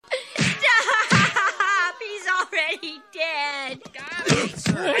He did.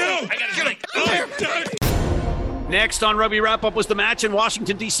 Next on Rugby Wrap-Up was the match in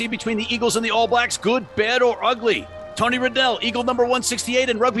Washington, D.C. between the Eagles and the All Blacks. Good, bad, or ugly? Tony Riddell, Eagle number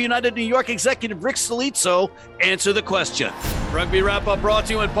 168, and Rugby United New York executive Rick Stolizzo answer the question. Rugby Wrap-Up brought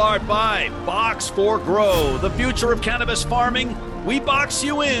to you in part by Box for Grow, the future of cannabis farming. We box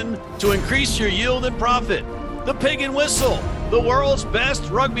you in to increase your yield and profit. The Pig and Whistle, the world's best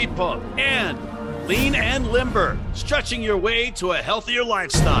rugby pub, and Lean and Limber, stretching your way to a healthier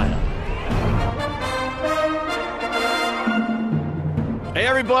lifestyle. Hey,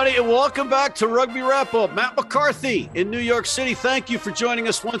 everybody, and welcome back to Rugby Wrap-Up. Matt McCarthy in New York City. Thank you for joining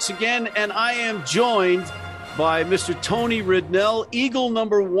us once again, and I am joined by Mr. Tony Riddell, Eagle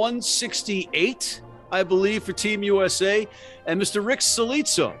number 168, I believe, for Team USA, and Mr. Rick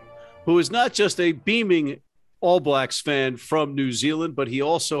Stolizzo, who is not just a beaming All Blacks fan from New Zealand, but he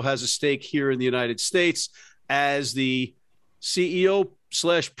also has a stake here in the United States as the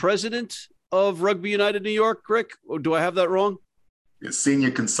CEO/president of Rugby United New York. Rick, or do I have that wrong?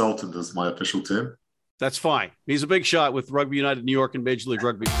 Senior consultant is my official term. That's fine. He's a big shot with Rugby United New York and Major League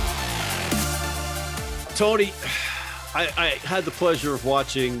Rugby. Tony, I had the pleasure of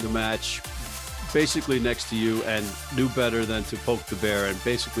watching the match basically next to you and knew better than to poke the bear and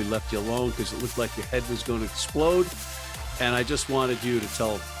basically left you alone because it looked like your head was going to explode. And I just wanted you to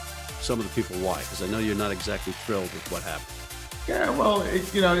tell some of the people why, because I know you're not exactly thrilled with what happened. Yeah, well,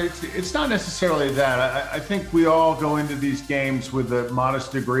 it's not necessarily that. I think we all go into these games with a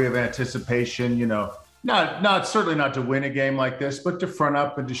modest degree of anticipation. Not certainly not to win a game like this, but to front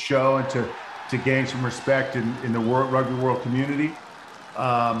up and to show and to gain some respect in the rugby world community.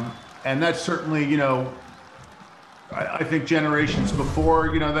 And that's certainly, I think generations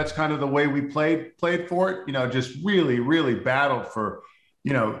before, that's kind of the way we played for it. Just really, really battled for,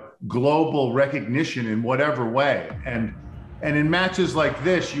 global recognition in whatever way. And in matches like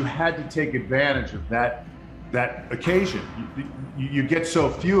this, you had to take advantage of that occasion. You get so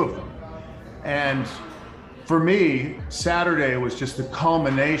few of them. And for me, Saturday was just the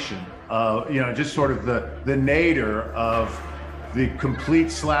culmination of, just sort of the nadir of the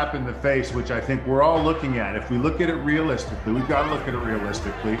complete slap in the face, which I think we're all looking at. If we look at it realistically, we've got to look at it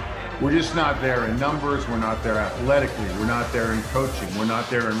realistically. We're just not there in numbers. We're not there athletically. We're not there in coaching. We're not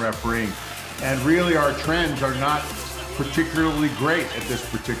there in refereeing. And really our trends are not particularly great at this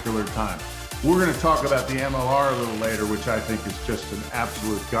particular time. We're going to talk about the MLR a little later, which I think is just an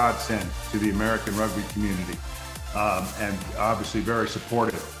absolute godsend to the American rugby community, and obviously very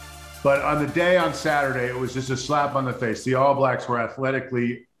supportive. But on the day on Saturday, it was just a slap on the face. The All Blacks were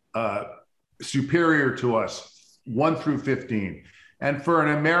athletically superior to us, 1 through 15. And for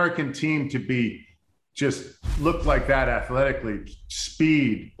an American team to be just look like that athletically,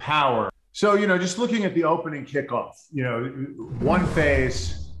 speed, power. So, just looking at the opening kickoff, one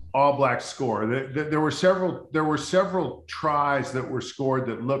phase, All Blacks score. There were several tries that were scored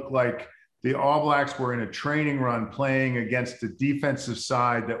that looked like the All Blacks were in a training run playing against a defensive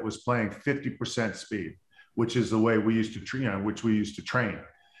side that was playing 50% speed, which is the way we used to train.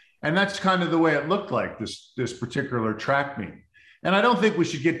 And that's kind of the way it looked like this particular track meet. And I don't think we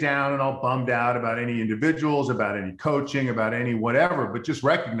should get down and all bummed out about any individuals, about any coaching, about any whatever, but just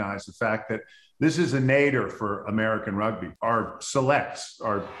recognize the fact that this is a nadir for American rugby. Our selects,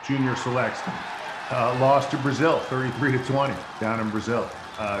 our junior selects, lost to Brazil, 33-20 down in Brazil,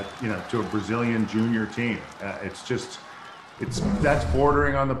 to a Brazilian junior team. That's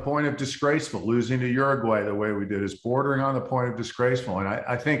bordering on the point of disgraceful. Losing to Uruguay the way we did is bordering on the point of disgraceful. And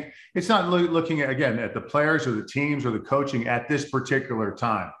I think it's not looking at the players or the teams or the coaching at this particular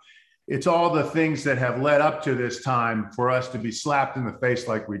time. It's all the things that have led up to this time for us to be slapped in the face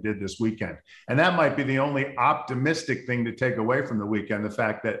like we did this weekend. And that might be the only optimistic thing to take away from the weekend, the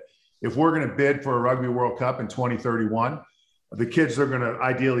fact that if we're going to bid for a Rugby World Cup in 2031, the kids that are going to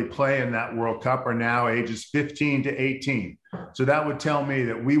ideally play in that World Cup are now ages 15 to 18. So that would tell me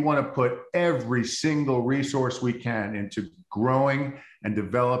that we want to put every single resource we can into growing and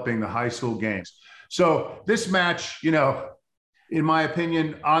developing the high school games. So this match, in my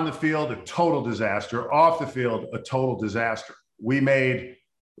opinion, on the field, a total disaster. Off the field, a total disaster. We made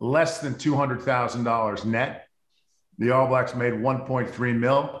less than $200,000 net. The All Blacks made 1.3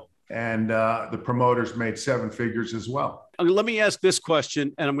 mil, and the promoters made 7 figures as well. Let me ask this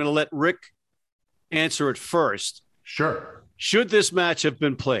question, and I'm going to let Rick answer it first. Sure. Should this match have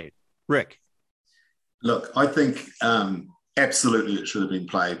been played? Rick? Look, I think absolutely it should have been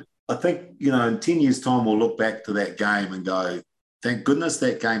played. I think, in 10 years' time, we'll look back to that game and go, thank goodness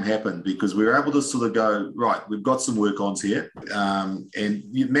that game happened, because we were able to sort of go, right, we've got some work-ons here. And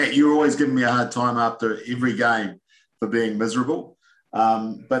Matt, you're always giving me a hard time after every game for being miserable.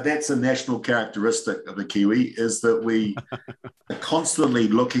 But that's a national characteristic of the Kiwi, is that we are constantly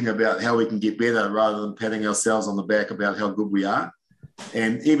looking about how we can get better rather than patting ourselves on the back about how good we are.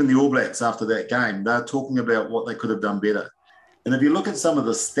 And even the All Blacks after that game, they're talking about what they could have done better. And if you look at some of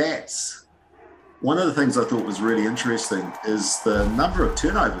the stats, one of the things I thought was really interesting is the number of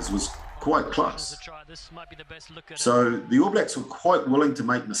turnovers was quite close. So the All Blacks were quite willing to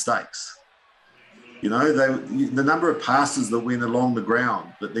make mistakes. You know, the number of passes that went along the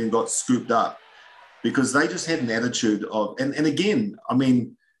ground that then got scooped up, because they just had an attitude of, and again, I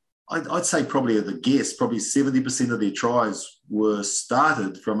mean, I'd say probably at the guess, probably 70% of their tries were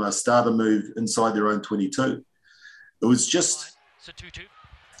started from a starter move inside their own 22. It was just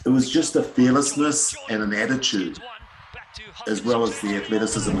a fearlessness and an attitude, as well as the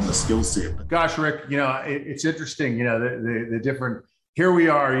athleticism and the skill set. Gosh, Rick, you know, it's interesting, you know, the different, here we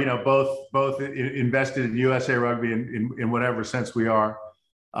are, you know, both invested in USA Rugby in whatever sense we are.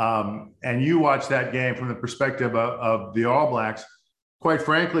 And you watch that game from the perspective of the All Blacks. Quite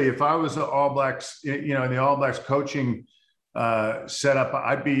frankly, if I was the All Blacks, you know, in the All Blacks coaching setup,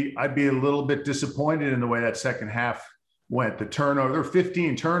 I'd be a little bit disappointed in the way that second half went. The turnover, there were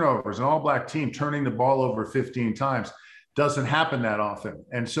 15 turnovers, an All Black team turning the ball over 15 times. Doesn't happen that often.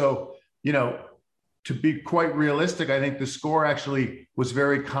 And so, you know, to be quite realistic, I think the score actually was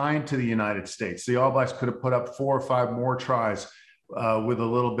very kind to the United States. The All Blacks could have put up 4 or 5 more tries with a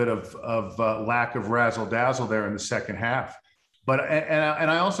little bit of lack of razzle dazzle there in the second half. But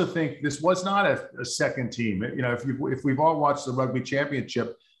and I also think this was not a second team. You know, if we've all watched the Rugby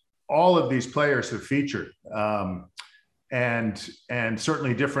Championship, all of these players have featured, and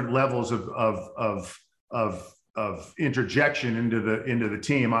certainly different levels of interjection into the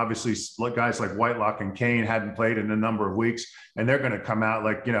team. Obviously, guys like Whitelock and Kane hadn't played in a number of weeks, and they're going to come out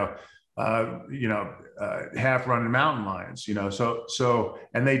like half running mountain lions. You know, so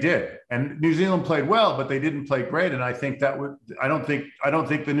and they did. And New Zealand played well, but they didn't play great. And I think I don't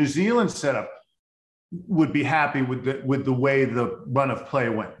think the New Zealand setup would be happy with the way the run of play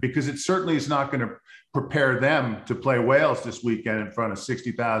went, because it certainly is not going to prepare them to play Wales this weekend in front of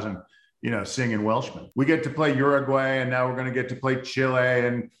 60,000. You know, singing Welshmen. We get to play Uruguay, and now we're going to get to play Chile,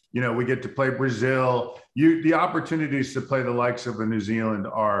 and, you know, we get to play Brazil. The opportunities to play the likes of a New Zealand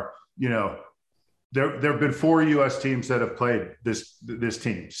are, you know, there have been 4 U.S. teams that have played this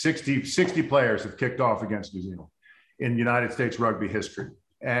team. 60 players have kicked off against New Zealand in United States rugby history.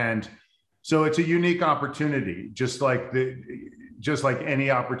 And so it's a unique opportunity, just like any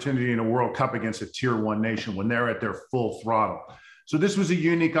opportunity in a World Cup against a tier 1 nation when they're at their full throttle. So this was a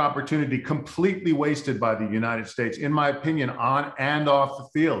unique opportunity, completely wasted by the United States, in my opinion, on and off the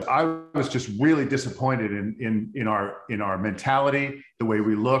field. I was just really disappointed in our mentality, the way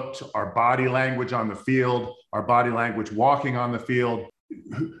we looked, our body language on the field, our body language walking on the field.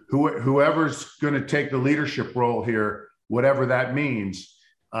 Whoever's going to take the leadership role here, whatever that means,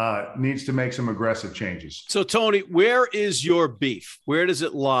 needs to make some aggressive changes. So, Tony, where is your beef? Where does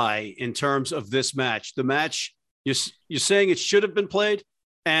it lie in terms of this match? The match. You're saying it should have been played,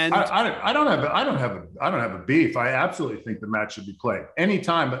 and I don't have a beef. I absolutely think the match should be played.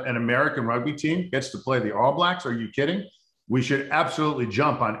 Anytime an American rugby team gets to play the All Blacks, are you kidding? We should absolutely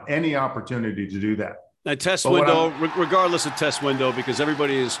jump on any opportunity to do that. A test window, regardless of test window, because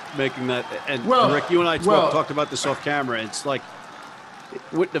everybody is making that. And Rick, you and I talked about this off camera. It's like it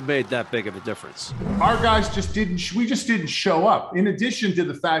wouldn't have made that big of a difference. Our guys just didn't show up. In addition to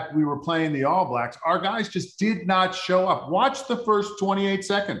the fact we were playing the All Blacks, our guys just did not show up. Watch the first 28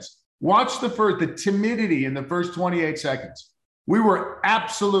 seconds. Watch the timidity in the first 28 seconds. We were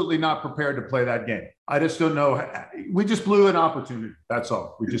absolutely not prepared to play that game. I just don't know. We just blew an opportunity. That's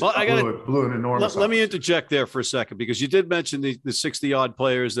all. We just blew an enormous Let me interject there for a second, because you did mention the 60-odd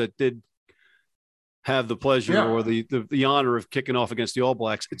players that did have the pleasure or the honor of kicking off against the All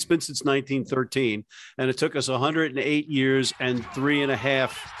Blacks. It's been since 1913, and it took us 108 years and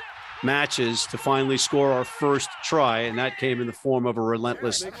 3.5 matches to finally score our first try, and that came in the form of a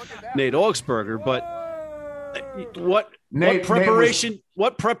relentless Nate Augsburger. But what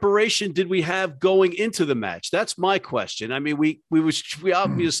preparation did we have going into the match? That's my question. I mean, we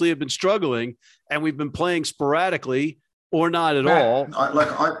obviously have been struggling, and we've been playing sporadically. Or not at all.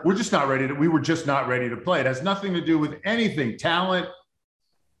 We're just not ready to. We were just not ready to play. It has nothing to do with anything, talent,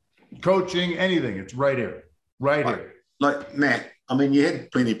 coaching, anything. It's right here, here. Like Matt, I mean, you had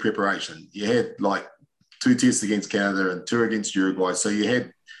plenty of preparation. You had like 2 tests against Canada and 2 against Uruguay, so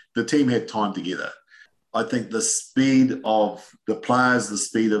the team had time together. I think the speed of the players, the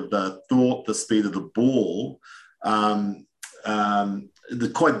speed of the thought, the speed of the ball, they're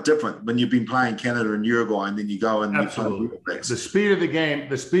quite different when you've been playing Canada and Uruguay, and then you go and absolutely. You play the speed of the game.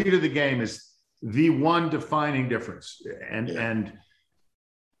 The speed of the game is the one defining difference, and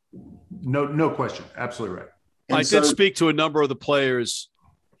no question, absolutely right. And I did speak to a number of the players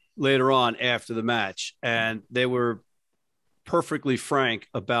later on after the match, and they were perfectly frank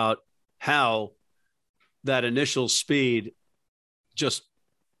about how that initial speed just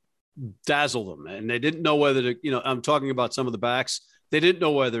dazzled them, and they didn't know whether to. I'm talking about some of the backs. They didn't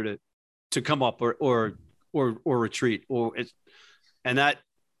know whether to come up or retreat, and that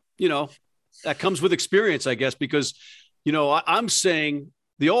that comes with experience, I guess, because I'm saying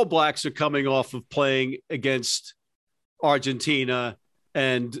the All Blacks are coming off of playing against Argentina,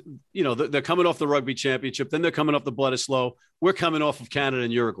 and they're coming off the Rugby Championship. Then they're coming off the Bledisloe. We're coming off of Canada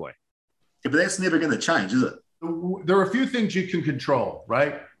and Uruguay. Yeah, but that's never going to change, is it? There are a few things you can control,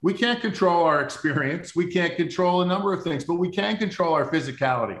 right? We can't control our experience. We can't control a number of things, but we can control our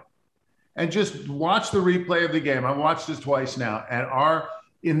physicality. And just watch the replay of the game. I watched this twice now, and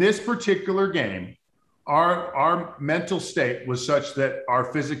in this particular game, our mental state was such that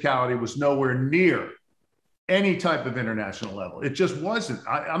our physicality was nowhere near any type of international level. It just wasn't.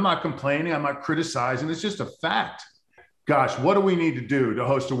 I'm not complaining. I'm not criticizing. It's just a fact. Gosh, what do we need to do to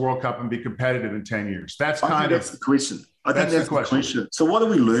host a World Cup and be competitive in 10 years? That's the question. I think that's the question. So what do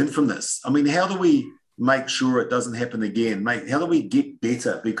we learn from this? I mean, how do we make sure it doesn't happen again? How do we get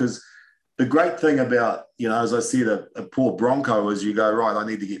better? Because the great thing about, as I said, a poor Bronco is you go, right, I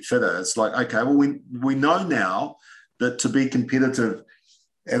need to get fitter. It's like, okay, well, we know now that to be competitive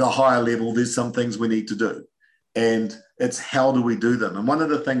at a higher level, there's some things we need to do. And it's how do we do them? And one of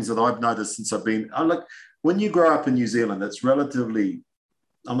the things that I've noticed since I've been, when you grow up in New Zealand, it's relatively,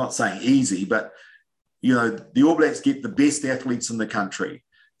 I'm not saying easy, but, the All Blacks get the best athletes in the country.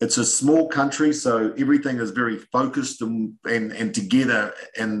 It's a small country, so everything is very focused and together,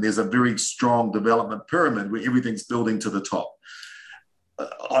 and there's a very strong development pyramid where everything's building to the top.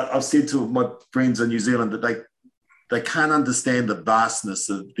 I've said to my friends in New Zealand that they can't understand the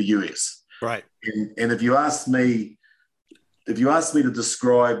vastness of the US. Right. And if you ask me to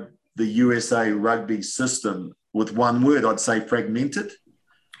describe the USA rugby system with one word, I'd say fragmented.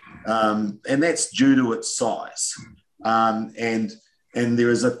 And that's due to its size. And there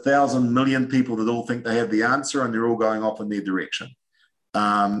is 1,000 million people that all think they have the answer, and they're all going off in their direction.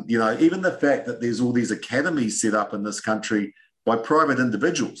 Even the fact that there's all these academies set up in this country by private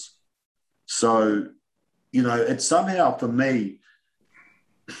individuals. So, it's somehow for me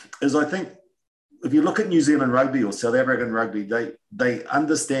is I think if you look at New Zealand rugby or South African rugby, they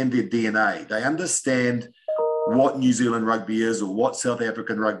understand their DNA. They understand what New Zealand rugby is or what South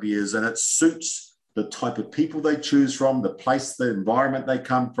African rugby is, and it suits the type of people they choose from, the place, the environment they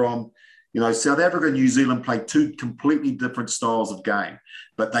come from. South Africa and New Zealand play two completely different styles of game,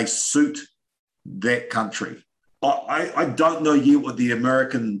 but they suit that country. I don't know yet what the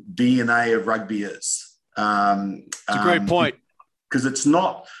American DNA of rugby is. It's a great point. Because it's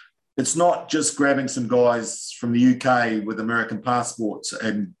not just grabbing some guys from the UK with American passports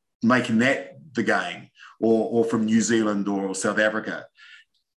and making that the game, or from New Zealand or South Africa.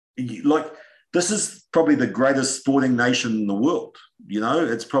 This is probably the greatest sporting nation in the world.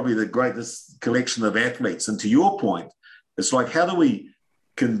 It's probably the greatest collection of athletes. And to your point, it's like, how do we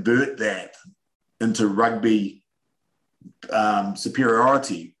convert that into rugby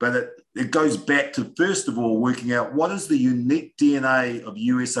superiority? But it goes back to, first of all, working out what is the unique DNA of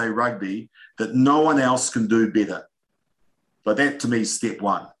USA rugby that no one else can do better. But that, to me, is step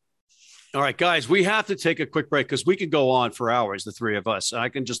one. All right, guys, we have to take a quick break because we could go on for hours, the three of us. I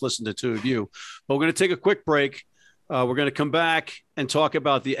can just listen to two of you. But we're going to take a quick break. We're going to come back and talk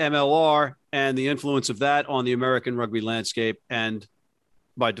about the MLR and the influence of that on the American rugby landscape and,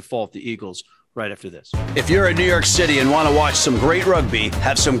 by default, the Eagles right after this. If you're in New York City and want to watch some great rugby,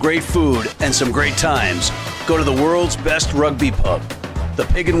 have some great food, and some great times, go to the world's best rugby pub, the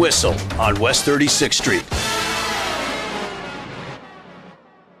Pig and Whistle on West 36th Street.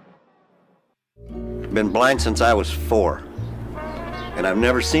 Been blind since I was 4, and I've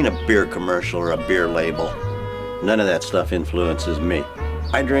never seen a beer commercial or a beer label. None of that stuff influences me.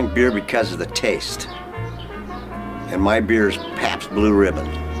 I drink beer because of the taste, and my beer is Pabst Blue Ribbon.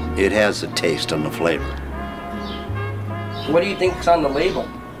 It has the taste and the flavor. What do you think's on the label?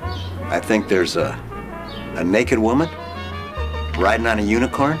 I think there's a naked woman riding on a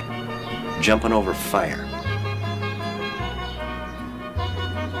unicorn, jumping over fire.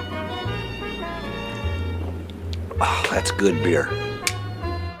 Oh, that's good beer.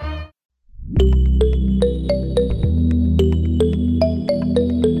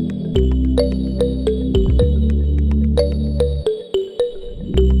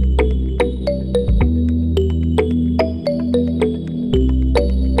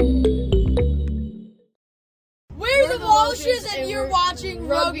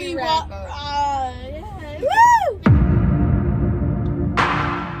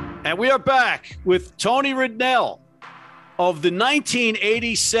 And we are back with Tony Ridnell of the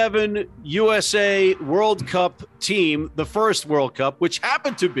 1987 USA World Cup team, the first World Cup, which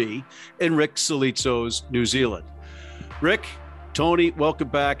happened to be in Rick Scalizzo's New Zealand. Rick, Tony, welcome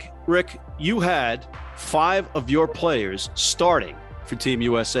back. Rick, you had 5 of your players starting for Team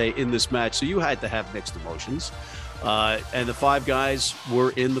USA in this match, so you had to have mixed emotions. And the 5 guys were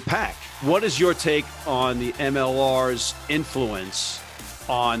in the pack. What is your take on the MLR's influence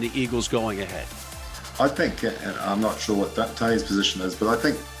on the Eagles going ahead? I think, and I'm not sure what Tony's position is, but I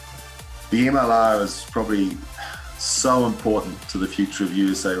think the MLR is probably so important to the future of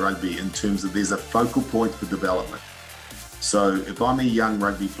USA Rugby in terms of there's a focal point for development. So if I'm a young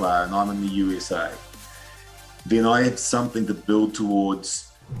rugby player and I'm in the USA, then I have something to build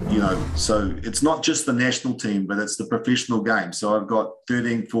towards, so it's not just the national team, but it's the professional game. So I've got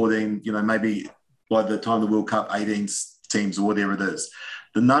 13, 14, maybe by the time of the World Cup, 18 teams or whatever it is.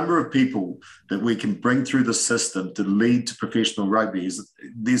 The number of people that we can bring through the system to lead to professional rugby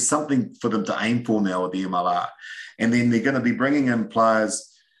there's something for them to aim for now with the MLR. And then they're going to be bringing in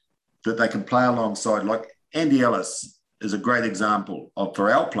players that they can play alongside. Like Andy Ellis is a great example for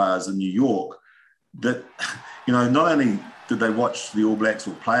our players in New York that, not only did they watch the All Blacks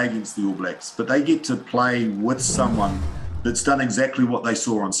or play against the All Blacks, but they get to play with someone that's done exactly what they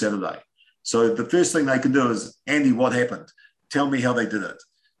saw on Saturday. So the first thing they can do is, Andy, what happened? Tell me how they did it.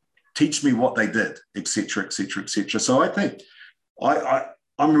 Teach me what they did, etc., etc., etc. So I think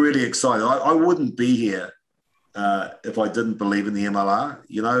I'm really excited. I wouldn't be here if I didn't believe in the MLR.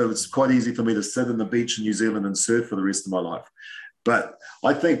 It's quite easy for me to sit on the beach in New Zealand and surf for the rest of my life. But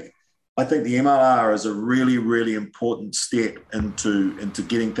I think the MLR is a really, really important step into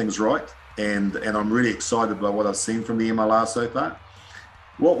getting things right. And I'm really excited by what I've seen from the MLR so far.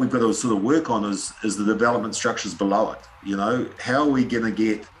 What we've got to sort of work on is the development structures below it. How are we going to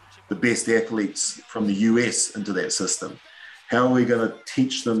get the best athletes from the US into that system? How are we going to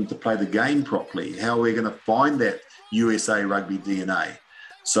teach them to play the game properly? How are we going to find that USA Rugby DNA?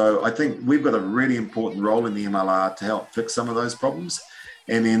 So I think we've got a really important role in the MLR to help fix some of those problems.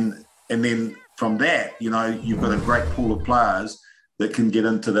 And then from that, you've got a great pool of players that can get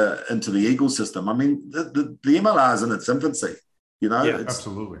into the Eagles system. I mean, the MLR is in its infancy.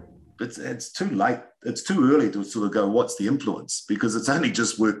 Absolutely. It's too late. It's too early to sort of go, what's the influence? Because it's only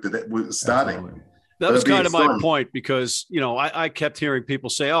just worked that we're starting. Absolutely. That was kind of my point because, I kept hearing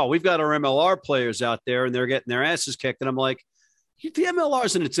people say, oh, we've got our MLR players out there and they're getting their asses kicked. And I'm like, the MLR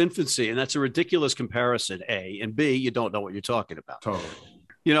is in its infancy. And that's a ridiculous comparison, A. And B, you don't know what you're talking about. Totally.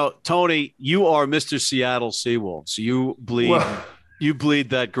 Tony, you are Mr. Seattle Seawolves. You bleed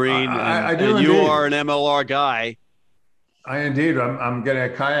that green. I do. And you are an MLR guy. I'm getting a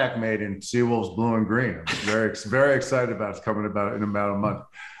kayak made in Seawolves blue and green. I'm very, very excited about it coming about in about a month.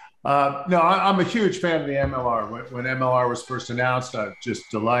 I'm a huge fan of the MLR. When MLR was first announced, I was just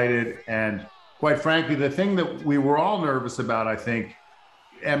delighted. And quite frankly, the thing that we were all nervous about, I think,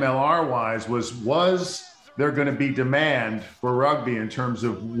 MLR-wise, was there going to be demand for rugby in terms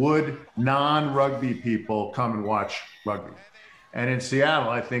of would non-rugby people come and watch rugby? And in Seattle,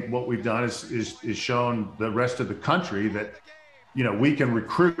 I think what we've done is shown the rest of the country that, we can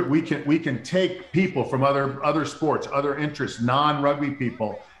recruit, we can take people from other sports, other interests, non-rugby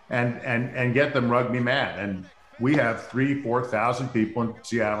people, and get them rugby mad. And we have 3,000-4,000 people in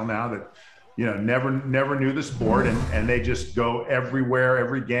Seattle now that, never knew the sport, and they just go everywhere,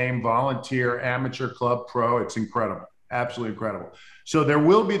 every game, volunteer, amateur, club, pro. It's incredible, absolutely incredible. So there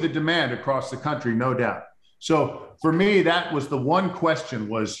will be the demand across the country, no doubt. So for me, that was the one question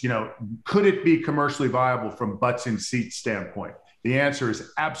was, could it be commercially viable from butts in seats standpoint? The answer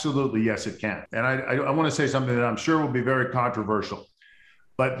is absolutely yes, it can. And I want to say something that I'm sure will be very controversial.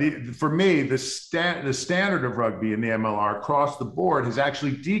 But for me, the standard of rugby in the MLR across the board has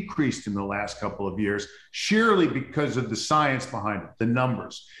actually decreased in the last couple of years, sheerly because of the science behind it, the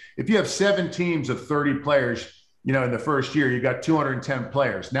numbers. If you have 7 teams of 30 players, in the first year, you got 210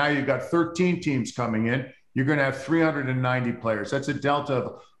 players. Now you've got 13 teams coming in. You're going to have 390 players. That's a delta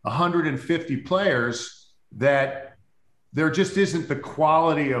of 150 players that there just isn't the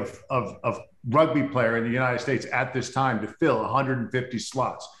quality of rugby player in the United States at this time to fill 150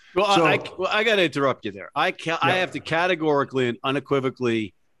 slots. Well, so, I got to interrupt you there. I have to categorically and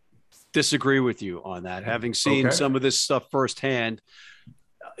unequivocally disagree with you on that. Having seen some of this stuff firsthand,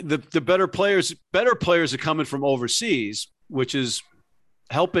 the better players are coming from overseas, which is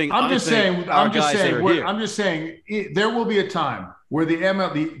helping. I'm just saying there will be a time where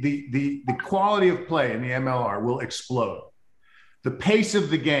the quality of play in the MLR will explode. The pace of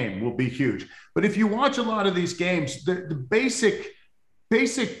the game will be huge. But if you watch a lot of these games, the basic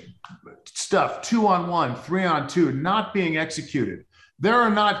basic stuff, 2-on-1, 3-on-2, not being executed. There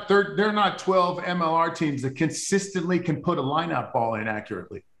are not 12 MLR teams that consistently can put a lineup ball in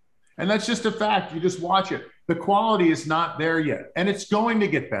accurately. And that's just a fact. You just watch it. The quality is not there yet. And it's going to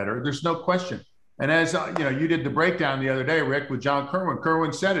get better. There's no question. And as you did the breakdown the other day, Rick, with John Kerwin.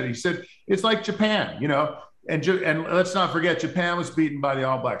 Kerwin said it. He said, it's like Japan, and let's not forget, Japan was beaten by the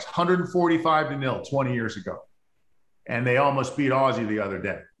All Blacks 145-0 20 years ago. And they almost beat Aussie the other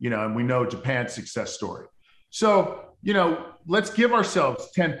day, and we know Japan's success story. So, let's give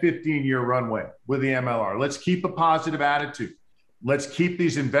ourselves 10, 15-year runway with the MLR. Let's keep a positive attitude. Let's keep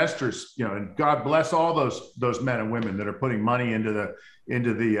these investors, and God bless all those men and women that are putting money into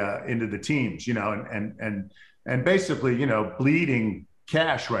the teams, and basically, bleeding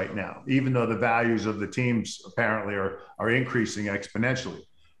cash right now, even though the values of the teams apparently are increasing exponentially.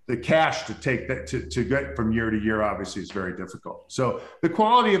 The cash to take that to get from year to year obviously is very difficult. So the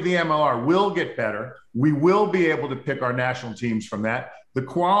quality of the MLR will get better. We will be able to pick our national teams from that. The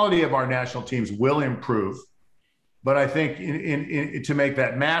quality of our national teams will improve. But I think to make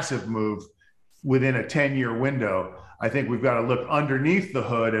that massive move within a 10-year window, I think we've got to look underneath the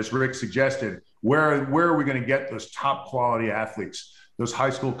hood, as Rick suggested. Where are we going to get those top quality athletes, those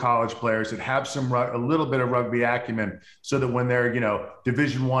high school, college players that have a little bit of rugby acumen, so that when their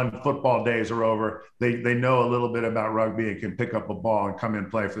Division I football days are over, they know a little bit about rugby and can pick up a ball and come and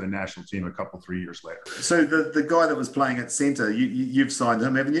play for the national team a couple, 3 years later. So the guy that was playing at centre, you've signed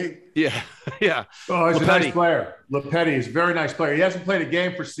him, haven't you? Yeah. Oh, he's a nice player. Lepetti is a very nice player. He hasn't played a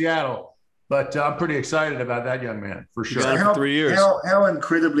game for Seattle, but I'm pretty excited about that young man, for sure. For 3 years. How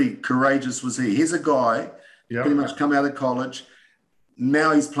incredibly courageous was he? He's a guy pretty much come out of college.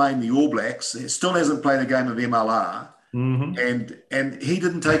 Now he's playing the All Blacks. He still hasn't played a game of MLR. Mm-hmm. And he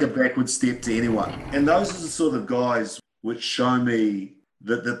didn't take a backward step to anyone. And those are the sort of guys which show me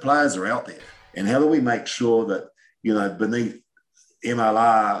that the players are out there. And how do we make sure that, beneath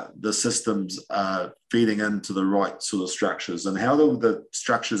MLR, the systems are feeding into the right sort of structures? And how do the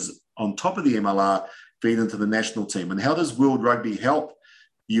structures on top of the MLR feed into the national team? And how does World Rugby help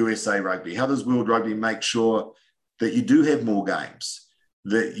USA Rugby? How does World Rugby make sure that you do have more games?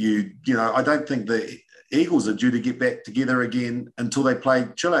 That I don't think the Eagles are due to get back together again until they play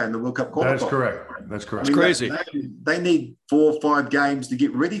Chile in the World Cup qualifier. That's correct. It's crazy. They need 4 or 5 games to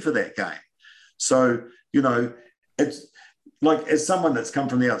get ready for that game. So, it's like, as someone that's come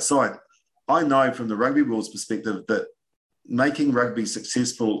from the outside, I know from the rugby rules perspective that making rugby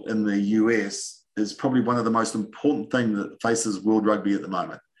successful in the US is probably one of the most important things that faces World Rugby at the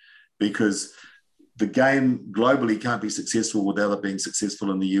moment, because the game globally can't be successful without it being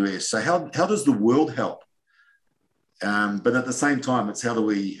successful in the US. So how does the world help? But at the same time, it's how do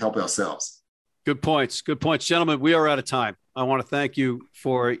we help ourselves? Good points. Gentlemen, we are out of time. I want to thank you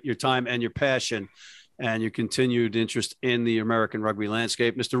for your time and your passion and your continued interest in the American rugby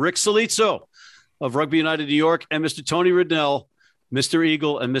landscape. Mr. Rick Solizzo of Rugby United New York, and Mr. Tony Riddell, Mr.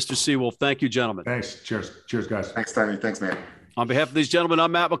 Eagle, and Mr. Seawolf. Thank you, gentlemen. Thanks. Cheers, guys. Thanks, Tony. Thanks, Matt. On behalf of these gentlemen,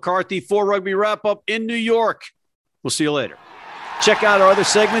 I'm Matt McCarthy for Rugby Wrap-Up in New York. We'll see you later. Check out our other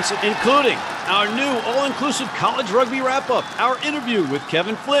segments, including our new all-inclusive college rugby wrap-up, our interview with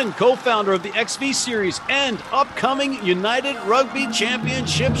Kevin Flynn, co-founder of the XV Series, and upcoming United Rugby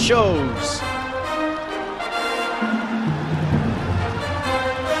Championship shows.